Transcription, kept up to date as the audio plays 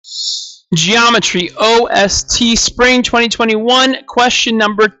Geometry, OST, Spring 2021, question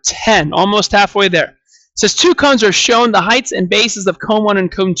number 10, almost halfway there. It says two cones are shown, the heights and bases of cone 1 and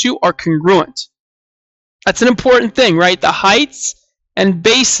cone 2 are congruent. That's an important thing, right? The heights and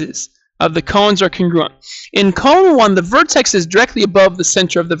bases of the cones are congruent. In cone 1, the vertex is directly above the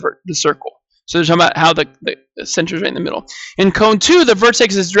center of the circle. So they're talking about how the center is right in the middle. In cone 2, the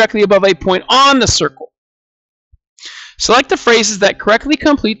vertex is directly above a point on the circle. Select the phrases that correctly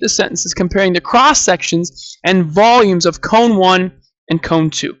complete the sentences comparing the cross-sections and volumes of cone 1 and cone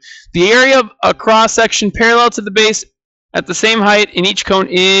 2. The area of a cross-section parallel to the base at the same height in each cone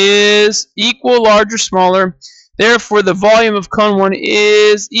is equal, larger, smaller. Therefore, the volume of cone 1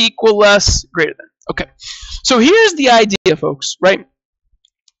 is equal, less, greater than. Okay, so here's the idea, folks, right?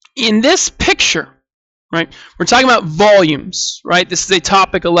 In this picture, right, we're talking about volumes, right? This is a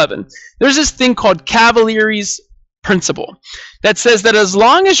topic 11. There's this thing called Cavalier's principle that says that as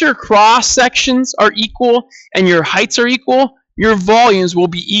long as your cross sections are equal and your heights are equal, your volumes will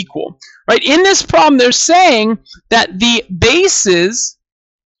be equal, right? In this problem, they're saying that the bases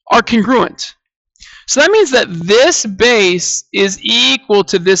are congruent. So that means that this base is equal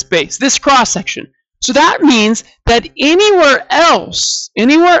to this base, this cross section. So that means that anywhere else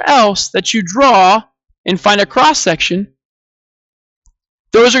that you draw and find a cross section,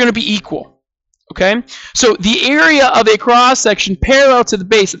 those are going to be equal. Okay, so the area of a cross section parallel to the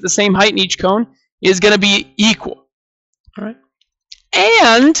base at the same height in each cone is going to be equal. All right,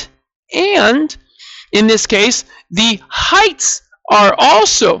 and in this case, the heights are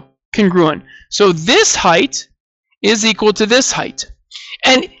also congruent. So this height is equal to this height,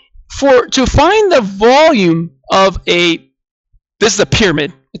 and to find the volume of this is a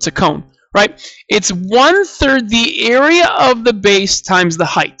pyramid. It's a cone, right? It's 1/3 the area of the base times the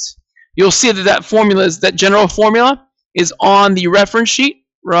height. You'll see that that general formula is on the reference sheet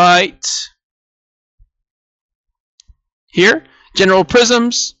right here. General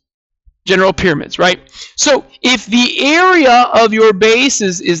prisms, general pyramids, right? So if the area of your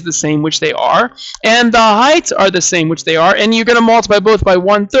bases is the same, which they are, and the heights are the same, which they are, and you're going to multiply both by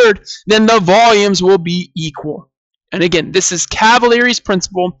 1/3, then the volumes will be equal. And again, this is Cavalier's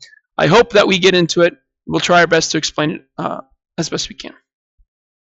principle. I hope that we get into it. We'll try our best to explain it as best we can.